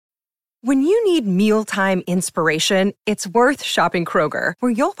When you need mealtime inspiration, it's worth shopping Kroger,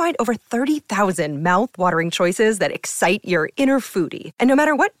 where you'll find over 30,000 mouth-watering choices that excite your inner foodie. And no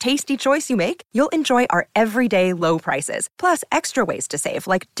matter what tasty choice you make, you'll enjoy our everyday low prices, plus extra ways to save,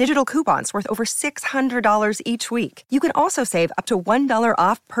 like digital coupons worth over $600 each week. You can also save up to $1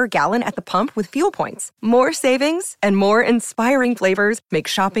 off per gallon at the pump with fuel points. More savings and more inspiring flavors make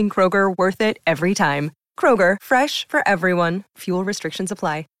shopping Kroger worth it every time. Kroger, fresh for everyone. Fuel restrictions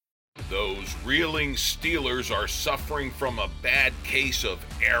apply. Those reeling Steelers are suffering from a bad case of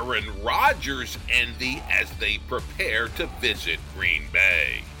Aaron Rodgers envy as they prepare to visit Green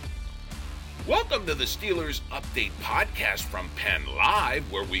Bay. Welcome to the Steelers Update Podcast from Penn Live,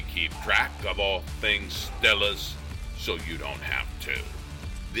 where we keep track of all things Steelers so you don't have to.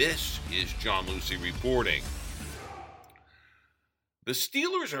 This is John Lucy reporting. The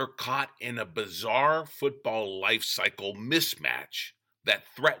Steelers are caught in a bizarre football life cycle mismatch that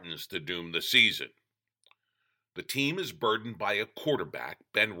threatens to doom the season. The team is burdened by a quarterback,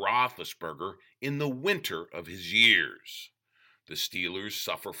 Ben Roethlisberger, in the winter of his years. The Steelers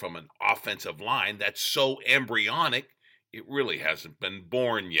suffer from an offensive line that's so embryonic, it really hasn't been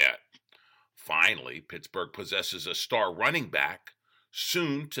born yet. Finally, Pittsburgh possesses a star running back,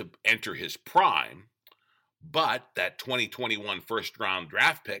 soon to enter his prime, but that 2021 first-round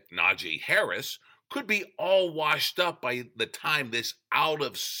draft pick, Najee Harris, could be all washed up by the time this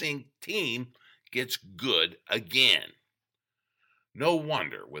out-of-sync team gets good again. No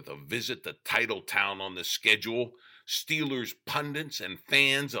wonder, with a visit to Titletown on the schedule, Steelers pundits and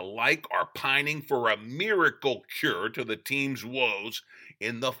fans alike are pining for a miracle cure to the team's woes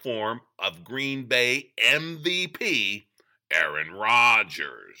in the form of Green Bay MVP Aaron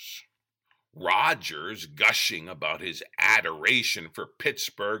Rodgers. Rodgers, gushing about his adoration for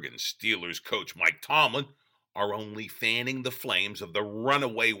Pittsburgh and Steelers coach Mike Tomlin, are only fanning the flames of the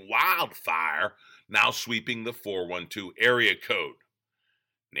runaway wildfire now sweeping the 412 area code.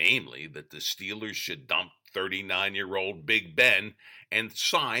 Namely, that the Steelers should dump 39-year-old Big Ben and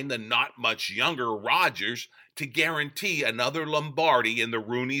sign the not much younger Rodgers to guarantee another Lombardi in the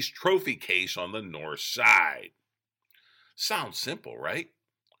Rooney's trophy case on the north side. Sounds simple, right?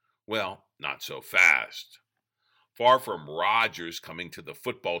 Well, not so fast. Far from Rodgers coming to the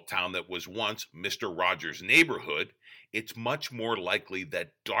football town that was once Mr. Rogers' neighborhood, it's much more likely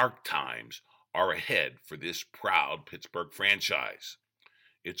that dark times are ahead for this proud Pittsburgh franchise.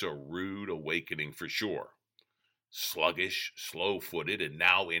 It's a rude awakening for sure. Sluggish, slow-footed, and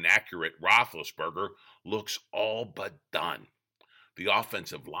now inaccurate Roethlisberger looks all but done. The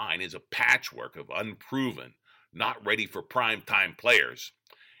offensive line is a patchwork of unproven, not ready for primetime players.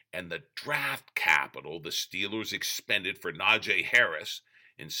 And the draft capital the Steelers expended for Najee Harris,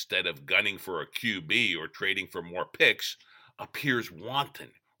 instead of gunning for a QB or trading for more picks, appears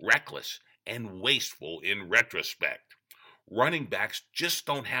wanton, reckless, and wasteful in retrospect. Running backs just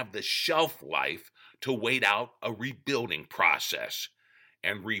don't have the shelf life to wait out a rebuilding process.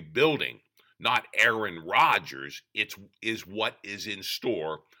 And rebuilding, not Aaron Rodgers, is what is in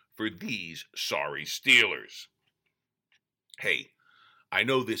store for these sorry Steelers. Hey, I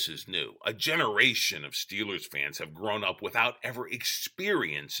know this is new. A generation of Steelers fans have grown up without ever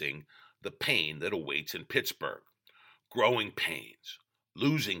experiencing the pain that awaits in Pittsburgh. Growing pains,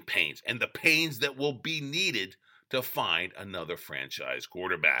 losing pains, and the pains that will be needed to find another franchise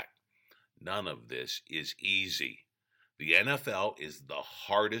quarterback. None of this is easy. The NFL is the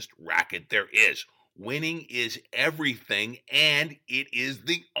hardest racket there is. Winning is everything, and it is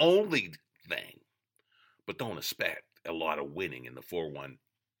the only thing. But don't expect a lot of winning in the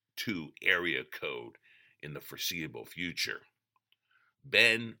 412 area code in the foreseeable future.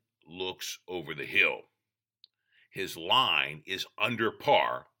 Ben looks over the hill. His line is under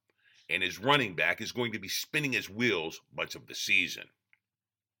par, and his running back is going to be spinning his wheels much of the season.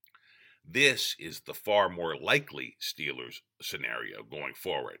 This is the far more likely Steelers scenario going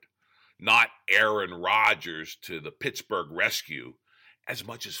forward. Not Aaron Rodgers to the Pittsburgh rescue, as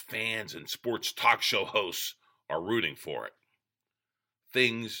much as fans and sports talk show hosts are rooting for it.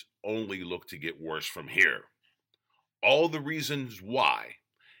 Things only look to get worse from here. All the reasons why,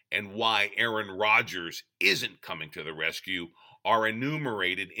 and why Aaron Rodgers isn't coming to the rescue, are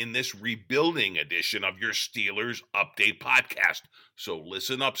enumerated in this rebuilding edition of your Steelers Update Podcast. So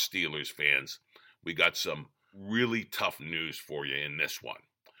listen up, Steelers fans. We got some really tough news for you in this one.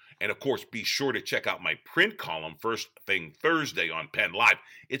 And of course, be sure to check out my print column first thing Thursday on Penn Live.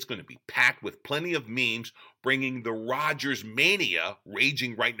 It's going to be packed with plenty of memes, bringing the Rodgers mania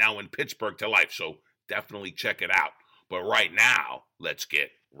raging right now in Pittsburgh to life. So definitely check it out. But right now, let's get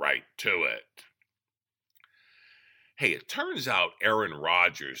right to it. Hey, it turns out Aaron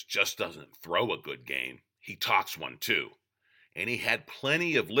Rodgers just doesn't throw a good game. He talks one too. And he had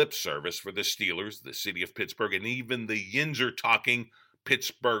plenty of lip service for the Steelers, the city of Pittsburgh, and even the Yinzer talking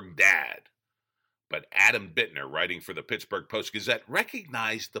Pittsburgh dad. But Adam Bittner, writing for the Pittsburgh Post-Gazette,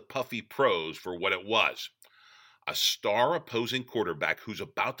 recognized the puffy prose for what it was. A star opposing quarterback who's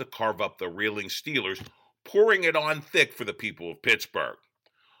about to carve up the reeling Steelers, pouring it on thick for the people of Pittsburgh.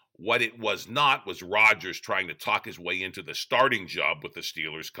 What it was not was Rodgers trying to talk his way into the starting job with the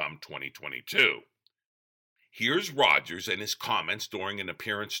Steelers come 2022. Here's Rodgers and his comments during an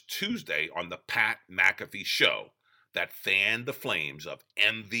appearance Tuesday on the Pat McAfee show that fanned the flames of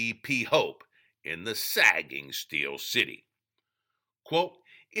MVP hope in the sagging Steel City. Quote,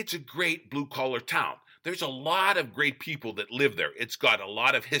 "It's a great blue-collar town. There's a lot of great people that live there. It's got a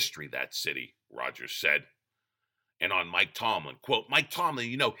lot of history, that city," Rodgers said. And on Mike Tomlin, quote, "Mike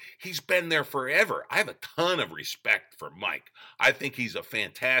Tomlin, he's been there forever. I have a ton of respect for Mike. I think he's a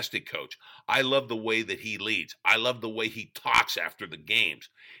fantastic coach. I love the way that he leads. I love the way he talks after the games.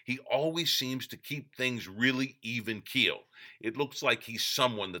 He always seems to keep things really even keel. It looks like he's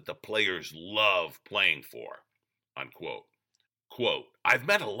someone that the players love playing for," unquote. Quote, "I've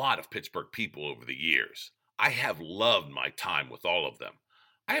met a lot of Pittsburgh people over the years. I have loved my time with all of them.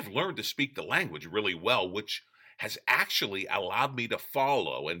 I have learned to speak the language really well, which has actually allowed me to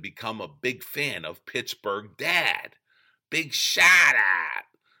follow and become a big fan of Pittsburgh Dad. Big shout out.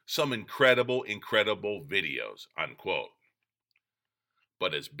 Some incredible videos," unquote.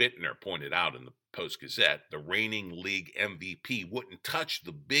 But as Bittner pointed out in the Post-Gazette, the reigning league MVP wouldn't touch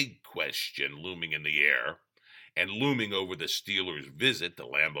the big question looming in the air and looming over the Steelers' visit to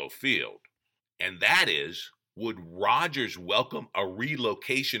Lambeau Field. And that is, would Rodgers welcome a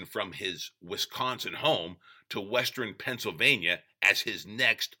relocation from his Wisconsin home to Western Pennsylvania as his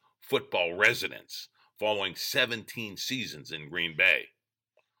next football residence, following 17 seasons in Green Bay?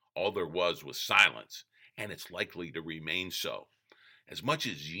 All there was silence, and it's likely to remain so. As much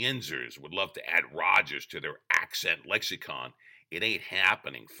as Yinzers would love to add Rodgers to their accent lexicon, it ain't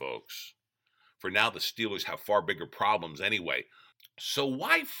happening, folks. For now, the Steelers have far bigger problems anyway. So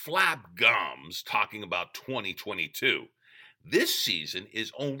why flap gums talking about 2022? This season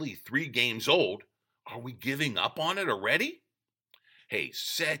is only 3 games old. Are we giving up on it already? Hey,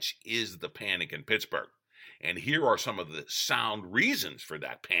 such is the panic in Pittsburgh. And here are some of the sound reasons for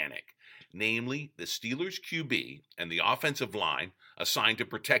that panic. Namely, the Steelers QB and the offensive line assigned to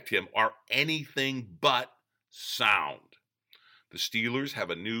protect him are anything but sound. The Steelers have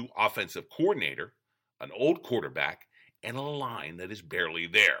a new offensive coordinator, an old quarterback, and a line that is barely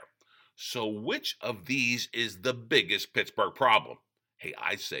there. So which of these is the biggest Pittsburgh problem? Hey,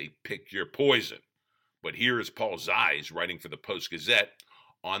 I say pick your poison. But here is Paul Zeiss writing for the Post-Gazette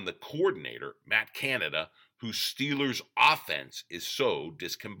on the coordinator, Matt Canada, whose Steelers offense is so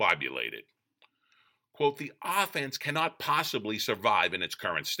discombobulated. Quote, "The offense cannot possibly survive in its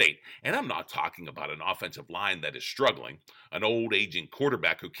current state." And I'm not talking about an offensive line that is struggling, an old aging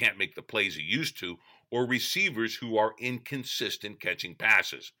quarterback who can't make the plays he used to, or receivers who are inconsistent catching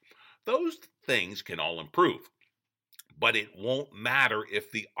passes. Those things can all improve. But it won't matter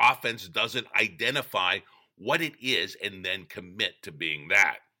if the offense doesn't identify what it is and then commit to being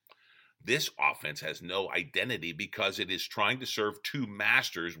that. This offense has no identity because it is trying to serve 2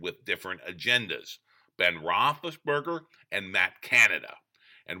 masters with different agendas, Ben Roethlisberger and Matt Canada.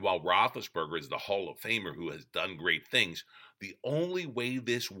 And while Roethlisberger is the Hall of Famer who has done great things, the only way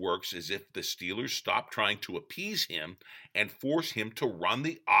this works is if the Steelers stop trying to appease him and force him to run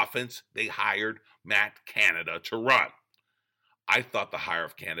the offense they hired Matt Canada to run. I thought the hire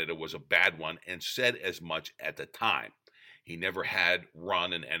of Canada was a bad one and said as much at the time. He never had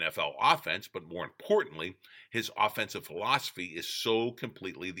run an NFL offense, but more importantly, his offensive philosophy is so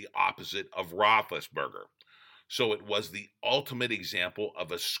completely the opposite of Roethlisberger. So it was the ultimate example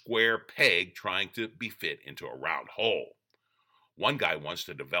of a square peg trying to be fit into a round hole. One guy wants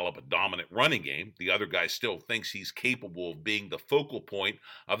to develop a dominant running game. The other guy still thinks he's capable of being the focal point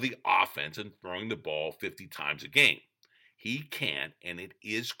of the offense and throwing the ball 50 times a game. He can't, and it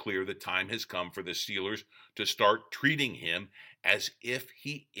is clear the time has come for the Steelers to start treating him as if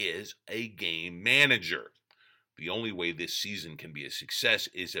he is a game manager. The only way this season can be a success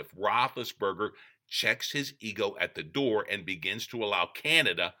is if Roethlisberger checks his ego at the door and begins to allow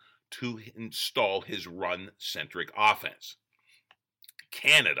Canada to install his run-centric offense.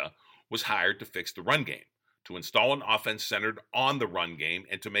 Canada was hired to fix the run game, to install an offense centered on the run game,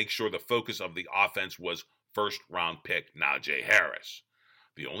 and to make sure the focus of the offense was first-round pick Najee Harris.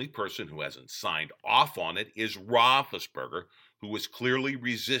 The only person who hasn't signed off on it is Roethlisberger, who was clearly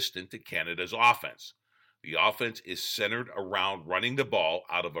resistant to Canada's offense. The offense is centered around running the ball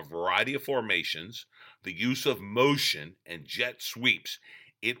out of a variety of formations, the use of motion, and jet sweeps.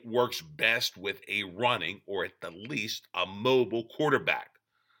 It works best with a running or at the least a mobile quarterback.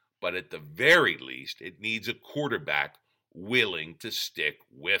 But at the very least, it needs a quarterback willing to stick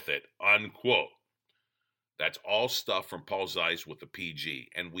with it, unquote. That's all stuff from Paul Zeise with the PG,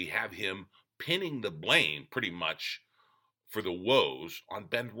 and we have him pinning the blame pretty much for the woes on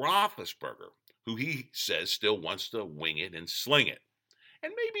Ben Roethlisberger, who he says still wants to wing it and sling it.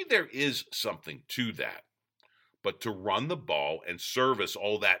 And maybe there is something to that. But to run the ball and service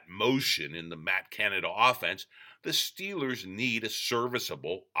all that motion in the Matt Canada offense, the Steelers need a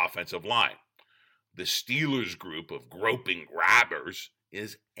serviceable offensive line. The Steelers group of groping grabbers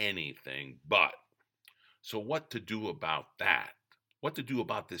is anything but. So what to do about that? What to do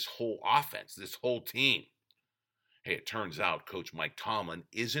about this whole offense, this whole team? Hey, it turns out Coach Mike Tomlin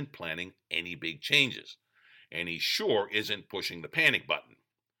isn't planning any big changes, and he sure isn't pushing the panic button.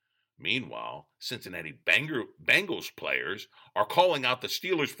 Meanwhile, Cincinnati Bengals players are calling out the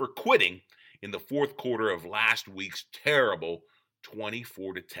Steelers for quitting in the fourth quarter of last week's terrible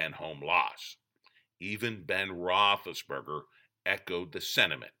 24-10 home loss. Even Ben Roethlisberger echoed the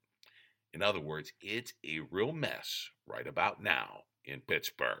sentiment. In other words, it's a real mess right about now in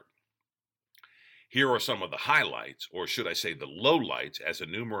Pittsburgh. Here are some of the highlights, or should I say the lowlights, as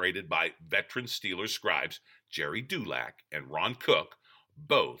enumerated by veteran Steelers scribes Jerry Dulac and Ron Cook,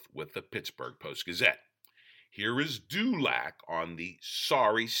 both with the Pittsburgh Post-Gazette. Here is Dulac on the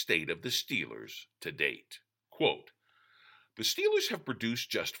sorry state of the Steelers to date. Quote, "The Steelers have produced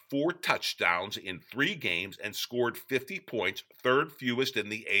just 4 touchdowns in 3 games and scored 50 points, third fewest in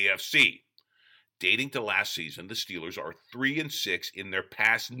the AFC. Dating to last season, the Steelers are 3-6 in their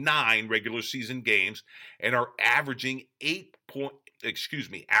past 9 regular season games and are averaging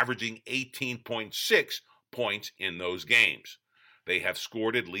 18.6 points in those games. They have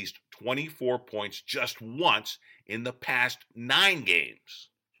scored at least 24 points just once in the past 9 games.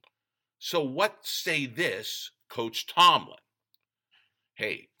 So what say this Coach Tomlin?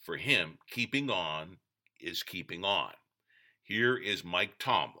 Hey, for him, keeping on is keeping on. Here is Mike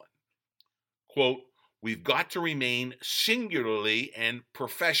Tomlin. Quote, "We've got to remain singularly and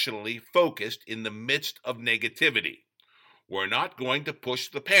professionally focused in the midst of negativity. We're not going to push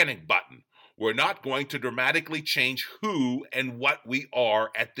the panic button. We're not going to dramatically change who and what we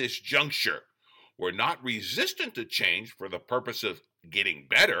are at this juncture. We're not resistant to change for the purpose of getting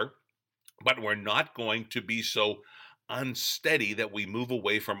better, but we're not going to be so unsteady that we move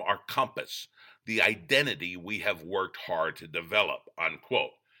away from our compass, the identity we have worked hard to develop,"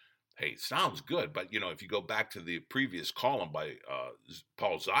 unquote. Hey, sounds good, but if you go back to the previous column by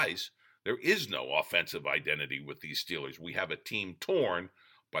Paul Zeise, there is no offensive identity with these Steelers. We have a team torn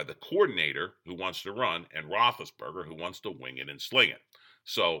by the coordinator who wants to run and Roethlisberger who wants to wing it and sling it.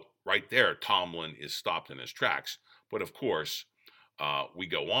 So right there, Tomlin is stopped in his tracks. But of course, we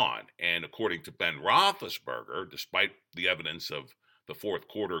go on. And according to Ben Roethlisberger, despite the evidence of the fourth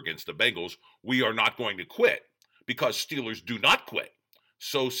quarter against the Bengals, we are not going to quit because Steelers do not quit.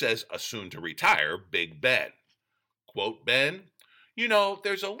 So says a soon-to-retire Big Ben. Quote, "Ben,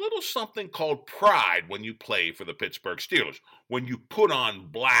 there's a little something called pride when you play for the Pittsburgh Steelers, when you put on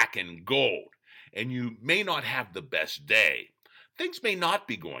black and gold, and you may not have the best day. Things may not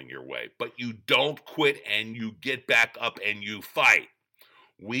be going your way, but you don't quit and you get back up and you fight.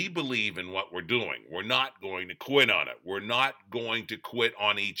 We believe in what we're doing. We're not going to quit on it. We're not going to quit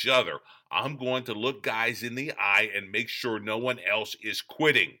on each other. I'm going to look guys in the eye and make sure no one else is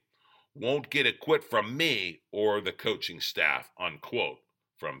quitting. Won't get a quit from me or the coaching staff," unquote,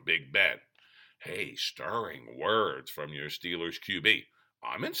 from Big Ben. Hey, stirring words from your Steelers QB.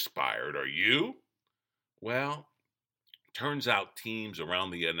 I'm inspired. Are you? Well, turns out teams around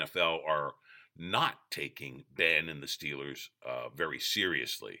the NFL are not taking Ben and the Steelers very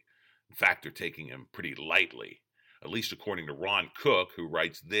seriously. In fact, they're taking him pretty lightly, at least according to Ron Cook, who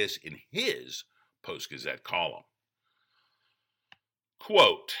writes this in his Post-Gazette column.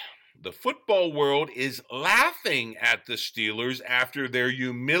 Quote, "The football world is laughing at the Steelers after their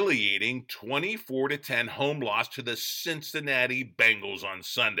humiliating 24-10 home loss to the Cincinnati Bengals on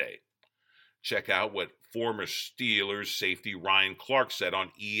Sunday." Check out what former Steelers safety Ryan Clark said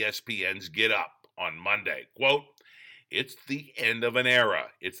on ESPN's Get Up on Monday. Quote, "It's the end of an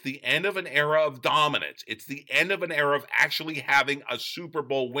era. It's the end of an era of dominance. It's the end of an era of actually having a Super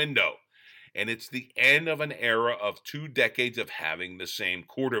Bowl window. And it's the end of an era of 2 decades of having the same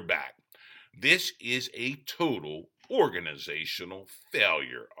quarterback. This is a total organizational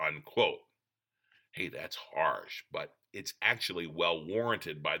failure," unquote. Hey, that's harsh, but it's actually well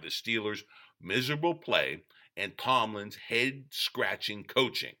warranted by the Steelers miserable play, and Tomlin's head-scratching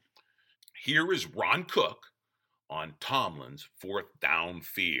coaching. Here is Ron Cook on Tomlin's fourth down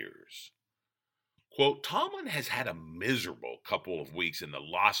fears. Quote, Tomlin has had a miserable couple of weeks in the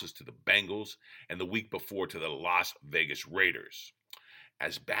losses to the Bengals and the week before to the Las Vegas Raiders.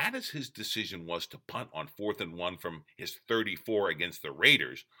 As bad as his decision was to punt on 4th and 1 from his 34 against the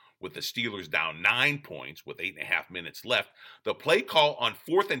Raiders, with the Steelers down 9 points with 8.5 minutes left, the play call on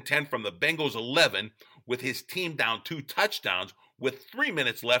 4th and 10 from the Bengals 11 with his team down 2 touchdowns with 3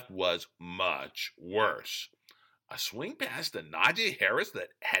 minutes left was much worse. A swing pass to Najee Harris that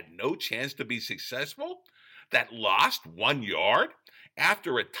had no chance to be successful, that lost 1 yard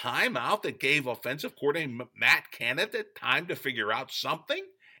after a timeout that gave offensive coordinator Matt Canada time to figure out something?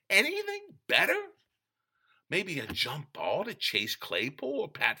 Anything better? Maybe a jump ball to Chase Claypool or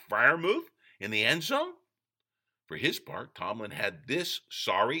Pat Freiermuth in the end zone? For his part, Tomlin had this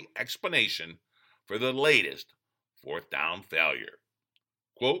sorry explanation for the latest fourth down failure.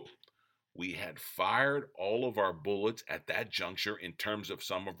 Quote, we had fired all of our bullets at that juncture in terms of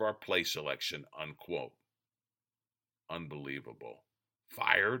some of our play selection, unquote. Unbelievable.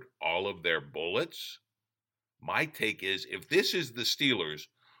 Fired all of their bullets? My take is, if this is the Steelers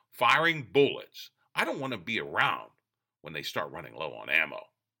firing bullets, I don't want to be around when they start running low on ammo.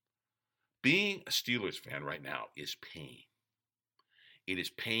 Being a Steelers fan right now is pain. It is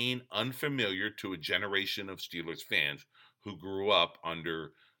pain unfamiliar to a generation of Steelers fans who grew up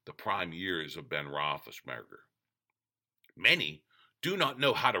under the prime years of Ben Roethlisberger. Many do not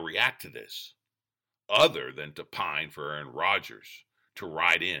know how to react to this, other than to pine for Aaron Rodgers to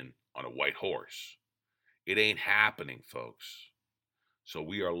ride in on a white horse. It ain't happening, folks. So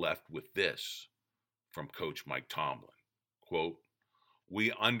we are left with this from Coach Mike Tomlin. Quote,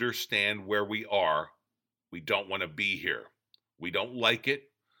 we understand where we are. We don't want to be here. We don't like it,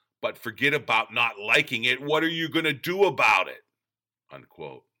 but forget about not liking it. What are you going to do about it?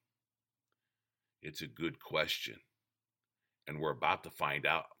 Unquote. It's a good question, and we're about to find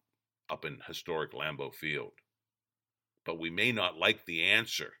out up in historic Lambeau Field. But we may not like the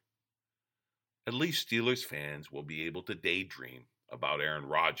answer. At least Steelers fans will be able to daydream about Aaron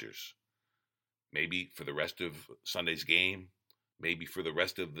Rodgers. Maybe for the rest of Sunday's game, maybe for the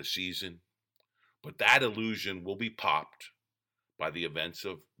rest of the season. But that illusion will be popped by the events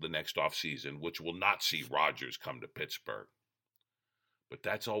of the next offseason, which will not see Rodgers come to Pittsburgh. But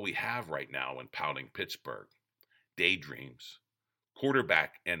that's all we have right now in pouting Pittsburgh. Daydreams,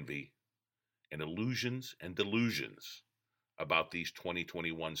 quarterback envy, and illusions and delusions about these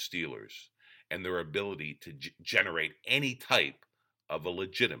 2021 Steelers and their ability to generate any type of a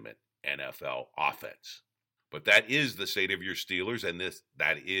legitimate NFL offense. But that is the state of your Steelers, and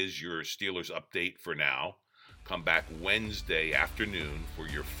that is your Steelers update for now. Come back Wednesday afternoon for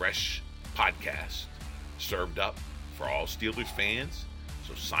your fresh podcast served up for all Steelers fans.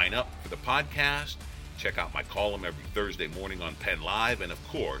 So sign up for the podcast. Check out my column every Thursday morning on Penn Live. And of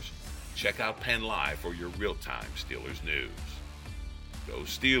course, check out Penn Live for your real-time Steelers news. Go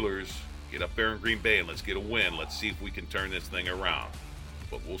Steelers. Get up there in Green Bay and let's get a win. Let's see if we can turn this thing around.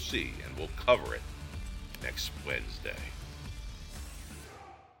 But we'll see, and we'll cover it next Wednesday.